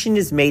distinction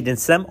is made in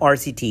some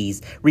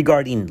RCTs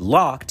regarding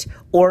locked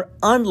or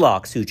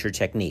unlocked suture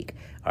technique.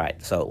 All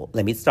right, so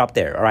let me stop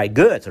there. All right,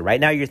 good. So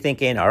right now you're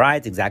thinking, all right,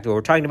 it's exactly what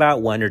we're talking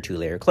about, 1 or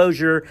 2-layer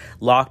closure,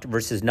 locked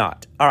versus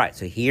not. All right,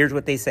 so here's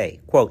what they say.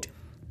 Quote,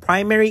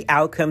 primary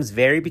outcomes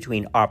vary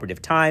between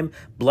operative time,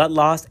 blood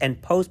loss,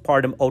 and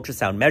postpartum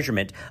ultrasound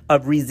measurement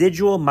of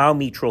residual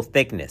myometrial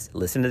thickness.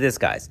 Listen to this,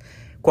 guys.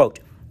 Quote,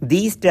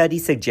 these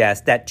studies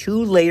suggest that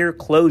 2-layer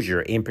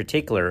closure, in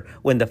particular,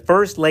 when the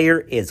first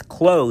layer is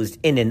closed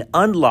in an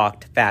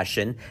unlocked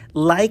fashion,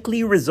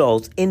 likely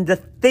results in the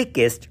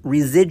thickest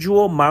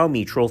residual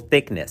myometrial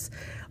thickness.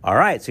 All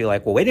right, so you're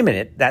like, well, wait a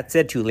minute. That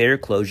said 2-layer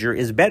closure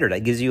is better.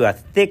 That gives you a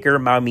thicker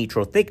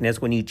myometrial thickness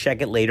when you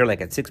check it later,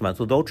 like at 6 months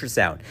with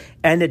ultrasound.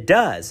 And it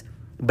does.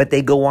 But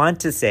they go on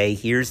to say,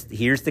 here's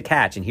the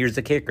catch, and here's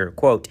the kicker.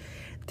 Quote,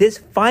 this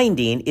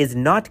finding is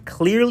not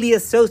clearly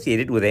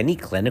associated with any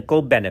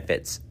clinical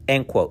benefits,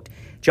 end quote.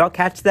 Did y'all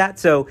catch that?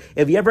 So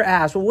if you ever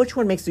ask, well, which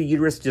one makes the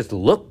uterus just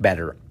look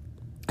better?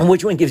 And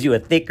which one gives you a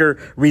thicker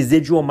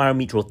residual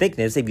myometrial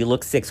thickness if you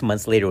look 6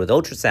 months later with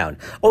ultrasound?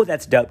 Oh,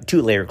 that's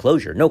 2-layer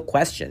closure, no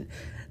question.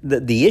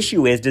 The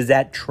issue is, does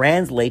that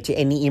translate to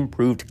any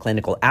improved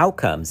clinical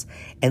outcomes?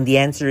 And the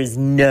answer is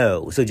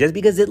no. So just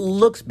because it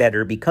looks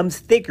better, becomes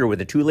thicker with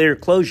a 2-layer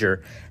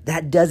closure,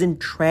 that doesn't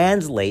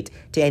translate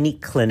to any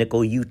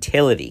clinical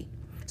utility.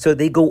 So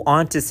they go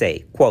on to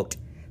say, quote,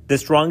 the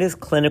strongest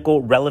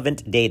clinical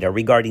relevant data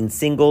regarding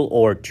single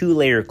or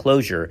 2-layer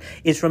closure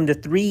is from the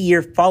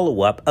 3-year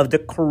follow-up of the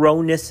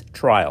Coronis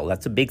trial.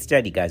 That's a big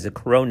study, guys, the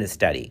Coronis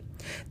study.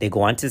 They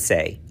go on to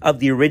say, of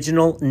the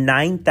original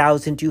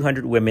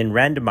 9,200 women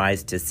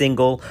randomized to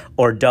single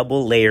or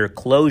double layer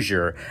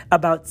closure,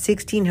 about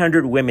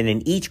 1,600 women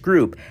in each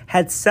group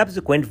had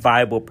subsequent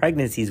viable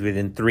pregnancies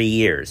within 3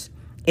 years.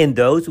 In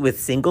those with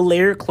single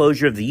layer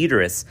closure of the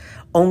uterus,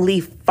 only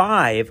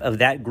 5 of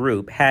that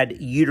group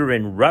had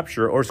uterine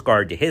rupture or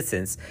scar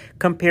dehiscence,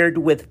 compared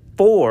with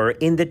 4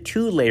 in the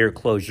 2-layer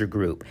closure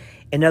group.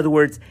 In other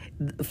words,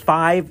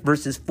 5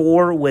 versus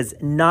 4 was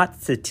not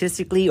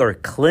statistically or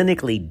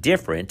clinically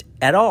different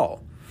at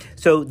all.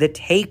 So the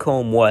take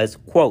home was,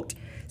 quote,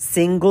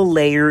 single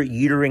layer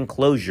uterine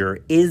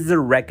closure is the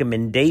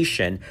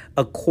recommendation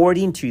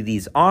according to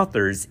these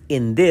authors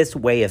in this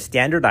way of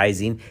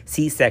standardizing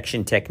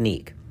C-section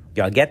technique.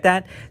 Y'all get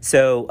that?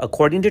 So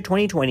according to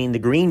 2020 in the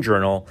Green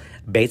Journal,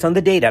 based on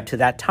the data up to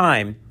that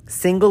time,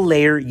 single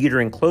layer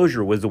uterine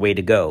closure was the way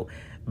to go.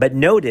 But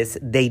notice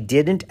they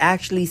didn't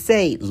actually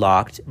say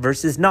locked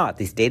versus not.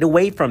 They stayed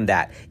away from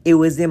that. It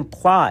was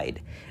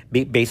implied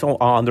based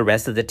on the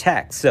rest of the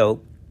text.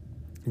 So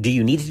do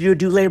you need to do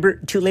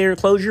a two-layer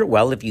closure?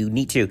 Well, if you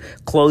need to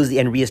close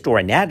and restore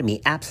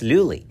anatomy,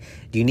 absolutely.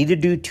 Do you need to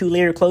do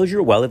two-layer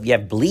closure? Well, if you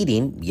have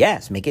bleeding,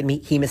 yes, make it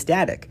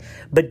hemostatic.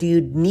 But do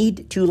you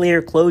need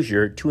two-layer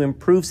closure to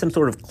improve some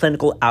sort of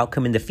clinical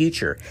outcome in the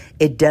future?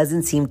 It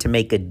doesn't seem to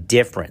make a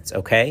difference,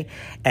 okay?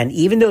 And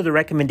even though the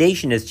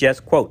recommendation is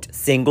just, quote,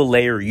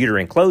 single-layer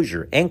uterine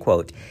closure, end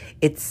quote,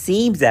 it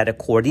seems that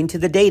according to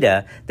the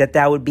data,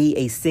 that would be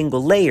a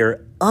single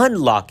layer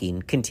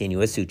unlocking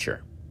continuous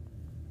suture.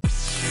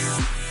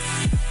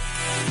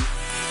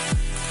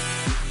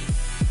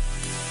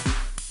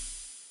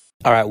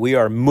 All right, we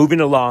are moving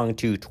along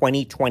to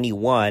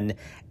 2021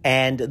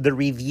 and the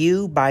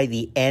review by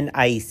the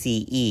NICE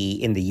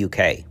in the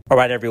UK. All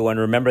right, everyone,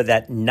 remember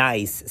that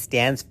NICE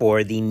stands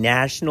for the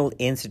National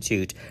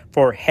Institute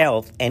for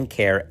Health and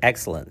Care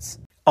Excellence.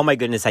 Oh my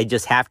goodness, I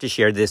just have to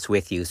share this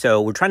with you.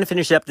 So we're trying to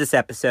finish up this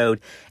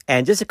episode,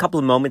 and just a couple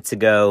of moments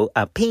ago,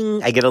 I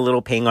get a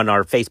little ping on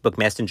our Facebook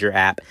Messenger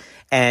app,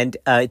 and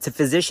it's a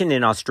physician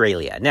in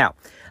Australia. Now,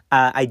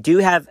 I do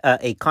have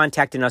a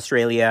contact in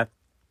Australia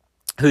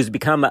who's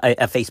become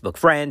a Facebook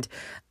friend,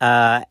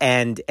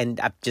 and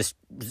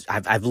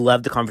I've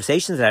loved the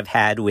conversations that I've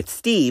had with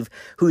Steve,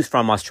 who's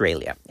from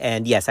Australia.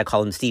 And yes, I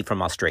call him Steve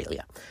from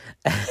Australia.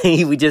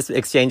 We just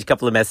exchanged a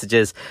couple of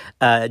messages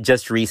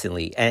just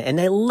recently,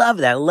 and I love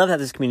that. I love how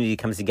this community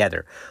comes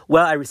together.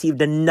 Well, I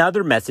received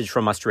another message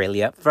from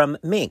Australia from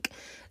Mink.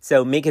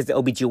 So Mink is the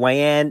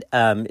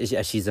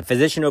OBGYN. She's a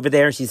physician over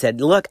there. She said,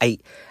 look, I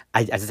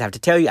just have to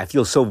tell you, I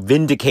feel so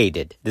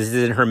vindicated. This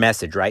is in her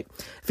message, right?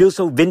 I feel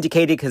so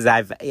vindicated because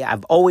I've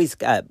always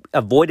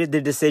avoided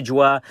the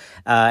decidua.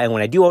 And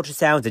when I do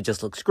ultrasounds, it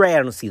just looks great.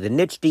 I don't see the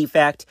niche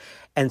defect.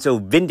 And so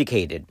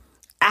vindicated.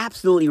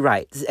 Absolutely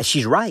right.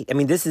 She's right. I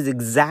mean, this is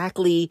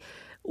exactly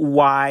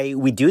why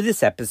we do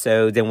this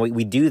episode and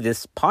we do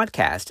this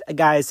podcast.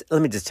 Guys,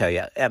 let me just tell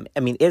you,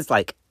 it's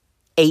like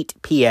 8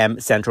 p.m.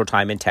 Central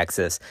Time in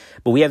Texas,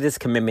 but we have this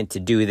commitment to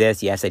do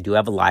this. Yes, I do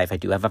have a life. I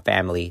do have a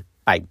family.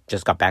 I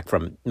just got back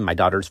from my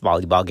daughter's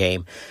volleyball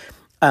game.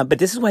 But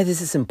this is why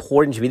this is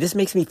important to me. This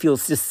makes me feel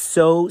just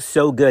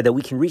so good that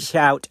we can reach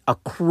out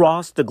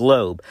across the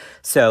globe.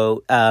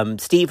 So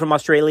Steve from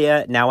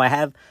Australia, now I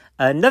have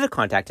another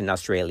contact in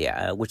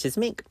Australia, which is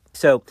Mink.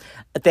 So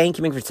thank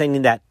you, Mink, for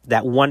sending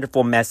that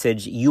wonderful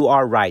message. You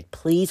are right.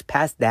 Please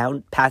pass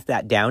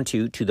that down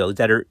to those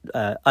that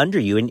are under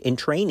you in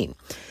training.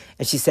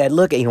 And she said,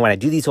 look, when I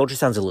do these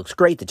ultrasounds, it looks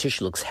great. The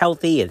tissue looks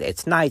healthy.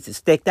 It's nice. It's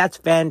thick. That's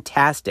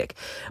fantastic.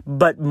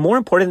 But more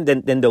important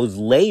than those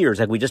layers,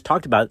 like we just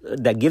talked about,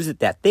 that gives it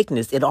that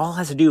thickness, it all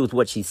has to do with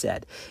what she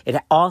said. It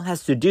all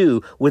has to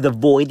do with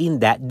avoiding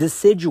that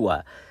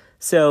decidua.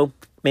 So,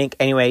 Mink,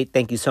 anyway,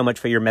 thank you so much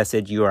for your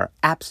message. You are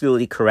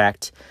absolutely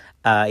correct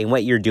in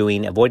what you're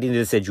doing. Avoiding the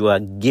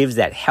decidua gives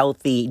that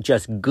healthy,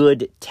 just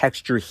good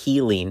texture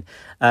healing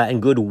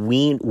and good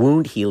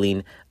wound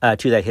healing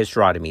to that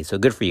hysterotomy. So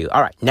good for you.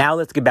 All right, now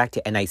let's get back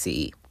to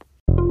NICE.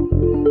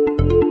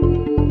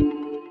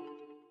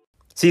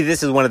 See,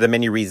 this is one of the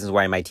many reasons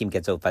why my team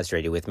gets so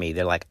frustrated with me.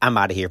 They're like, I'm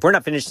out of here. If we're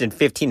not finished in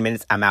 15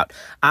 minutes, I'm out.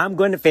 I'm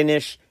going to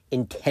finish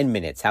in 10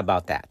 minutes. How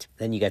about that?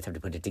 Then you guys have to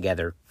put it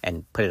together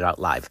and put it out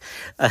live.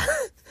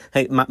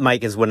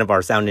 Mike is one of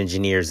our sound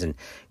engineers, and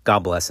God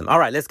bless him. All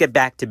right, let's get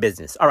back to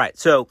business. All right,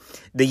 so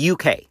the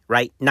UK,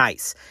 right?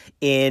 NICE.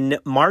 In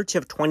March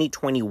of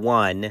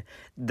 2021,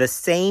 the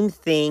same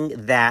thing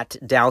that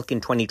Dalk in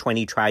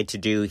 2020 tried to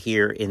do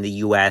here in the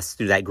US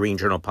through that Green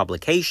Journal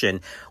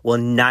publication, well,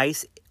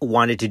 NICE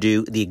wanted to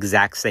do the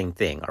exact same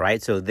thing, all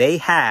right? So they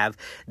have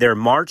their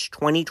March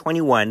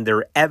 2021,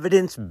 their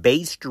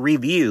evidence-based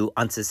review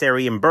on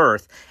cesarean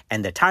birth,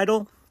 and the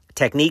title,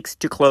 Techniques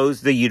to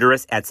Close the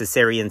Uterus at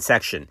Cesarean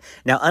Section.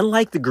 Now,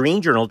 unlike the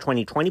Green Journal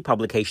 2020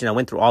 publication that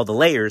went through all the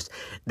layers,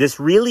 this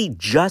really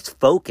just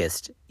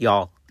focused,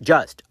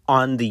 just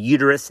on the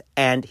uterus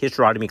and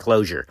hysterotomy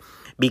closure.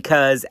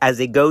 Because as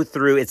they go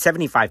through, it's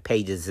 75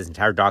 pages, this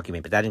entire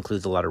document, but that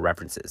includes a lot of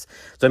references.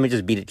 So let me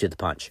just beat it to the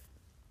punch.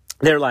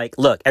 They're like,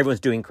 look, everyone's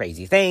doing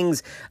crazy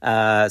things.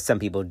 Some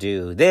people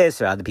do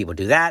this, or other people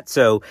do that.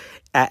 So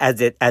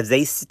as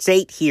they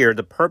state here,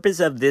 the purpose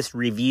of this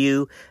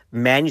review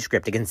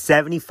manuscript, again,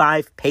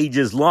 75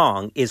 pages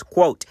long, is,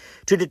 quote,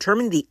 to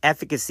determine the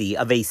efficacy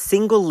of a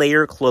single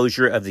layer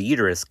closure of the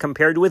uterus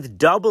compared with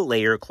double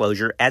layer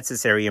closure at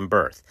cesarean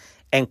birth,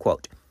 end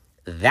quote.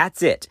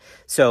 That's it.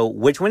 So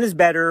which one is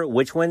better?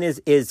 Which one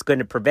is going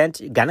to prevent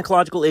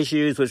gynecological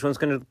issues? Which one's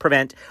going to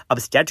prevent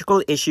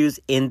obstetrical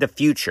issues in the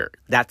future?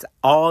 That's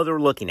all they're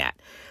looking at.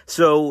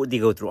 So they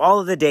go through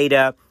all of the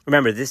data.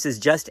 Remember, this is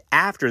just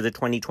after the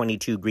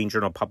 2022 Green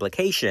Journal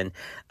publication.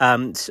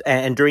 And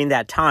during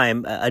that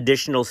time,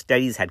 additional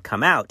studies had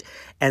come out.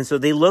 And so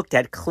they looked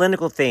at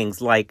clinical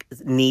things like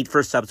need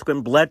for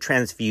subsequent blood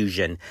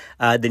transfusion,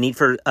 the need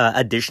for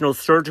additional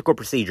surgical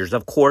procedures.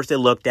 Of course, they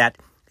looked at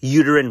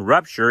uterine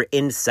rupture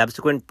in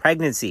subsequent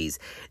pregnancies.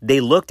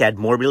 They looked at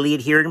morbidly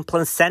adherent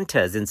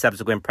placentas in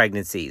subsequent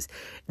pregnancies.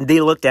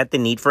 They looked at the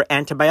need for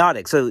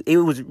antibiotics. So it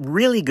was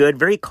really good,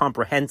 very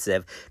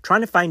comprehensive,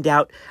 trying to find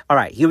out, all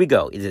right, here we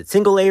go. Is it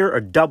single layer or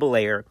double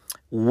layer?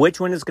 Which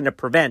one is going to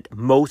prevent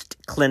most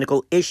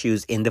clinical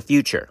issues in the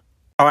future?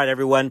 All right,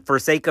 everyone, for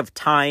sake of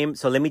time,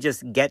 so let me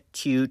just get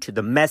you to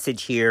the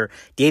message here.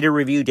 Data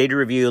review,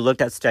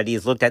 looked at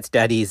studies.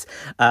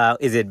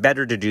 Is it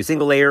better to do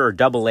single layer or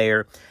double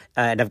layer?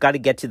 And I've got to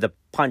get to the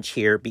punch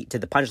here, to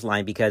the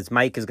punchline, because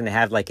Mike is going to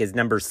have like his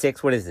number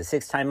 6, what is it,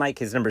 6 time, Mike?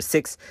 His number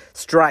 6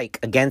 strike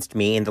against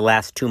me in the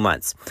last 2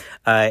 months,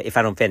 if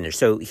I don't finish.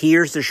 So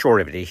here's the short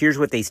of it. Here's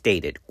what they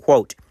stated,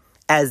 quote,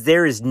 as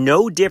there is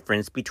no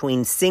difference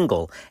between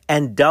single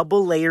and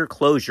double layer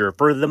closure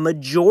for the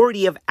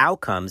majority of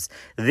outcomes,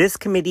 this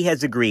committee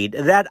has agreed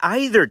that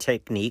either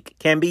technique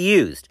can be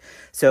used.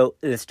 So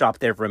let's stop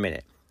there for a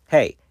minute.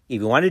 Hey, if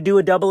you want to do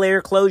a double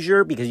layer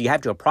closure because you have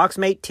to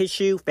approximate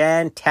tissue,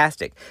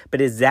 fantastic. But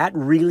is that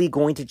really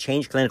going to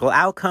change clinical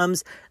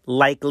outcomes?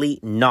 Likely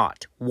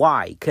not.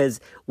 Why? Because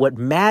what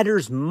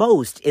matters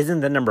most isn't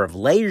the number of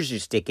layers you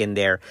stick in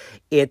there.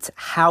 It's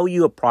how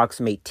you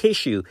approximate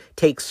tissue.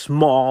 Take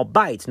small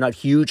bites, not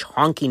huge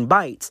honking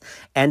bites,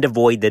 and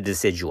avoid the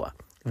decidua.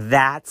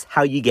 That's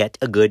how you get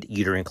a good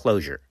uterine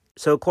closure.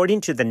 So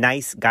according to the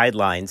NICE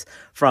guidelines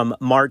from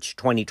March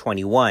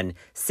 2021,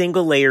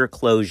 single-layer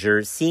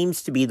closure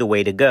seems to be the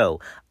way to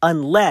go,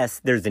 unless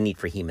there's a need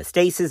for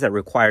hemostasis that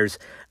requires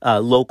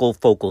local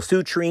focal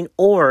suturing,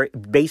 or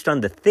based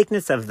on the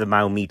thickness of the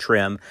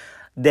myometrium,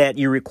 that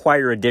you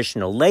require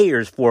additional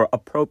layers for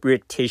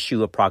appropriate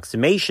tissue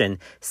approximation.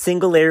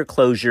 Single-layer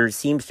closure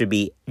seems to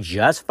be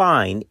just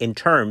fine in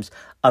terms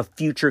of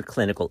future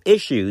clinical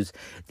issues.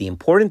 The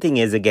important thing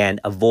is,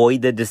 again,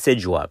 avoid the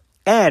decidua.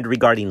 And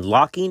regarding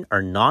locking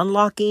or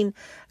non-locking,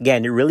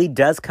 again, it really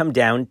does come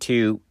down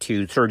to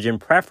surgeon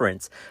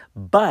preference.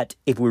 But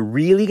if we're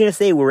really going to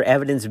say we're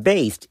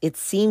evidence-based, it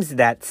seems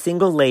that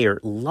single-layer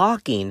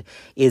locking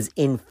is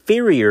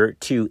inferior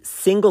to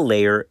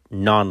single-layer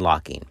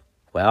non-locking.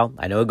 Well,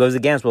 I know it goes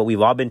against what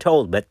we've all been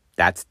told, but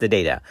that's the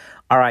data.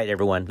 All right,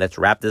 everyone, let's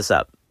wrap this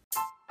up.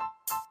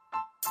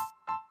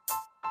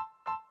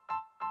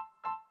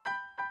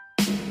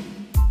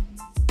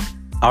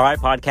 All right,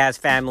 podcast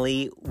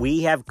family,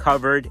 we have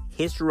covered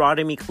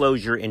hysterotomy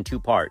closure in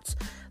 2 parts.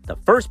 The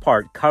first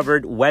part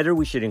covered whether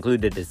we should include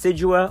the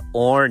decidua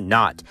or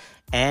not.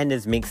 And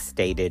as Mink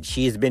stated,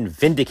 she has been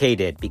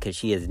vindicated because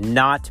she has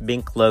not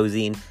been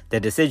closing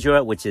the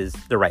decidua, which is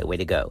the right way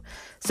to go.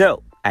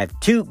 So I have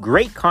 2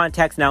 great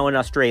contacts now in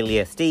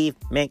Australia. Steve,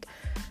 Mink,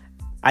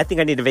 I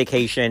think I need a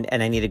vacation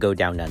and I need to go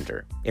down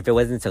under if it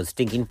wasn't so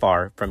stinking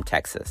far from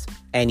Texas.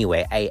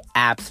 Anyway, I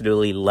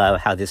absolutely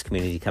love how this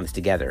community comes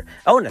together.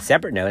 Oh, on a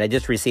separate note, I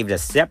just received a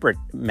separate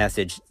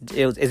message.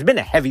 It's been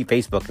a heavy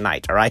Facebook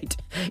night, all right?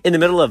 In the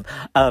middle of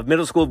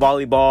middle school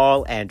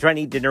volleyball and trying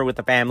to eat dinner with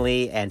the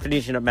family and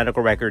finishing up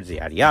medical records,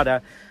 yada,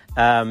 yada.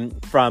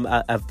 From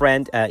a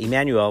friend,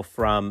 Emmanuel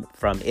from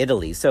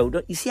Italy.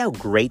 So you see how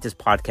great this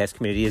podcast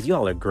community is?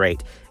 Y'all are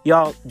great.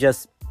 Y'all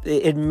just...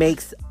 It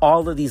makes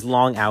all of these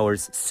long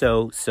hours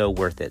so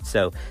worth it.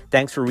 So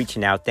thanks for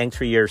reaching out. Thanks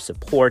for your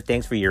support.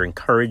 Thanks for your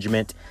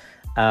encouragement.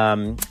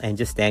 And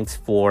just thanks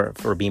for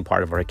being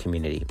part of our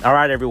community. All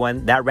right,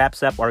 everyone. That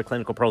wraps up our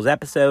Clinical Pearls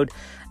episode.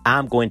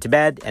 I'm going to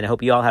bed, and I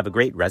hope you all have a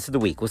great rest of the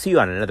week. We'll see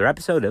you on another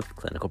episode of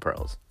Clinical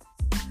Pearls.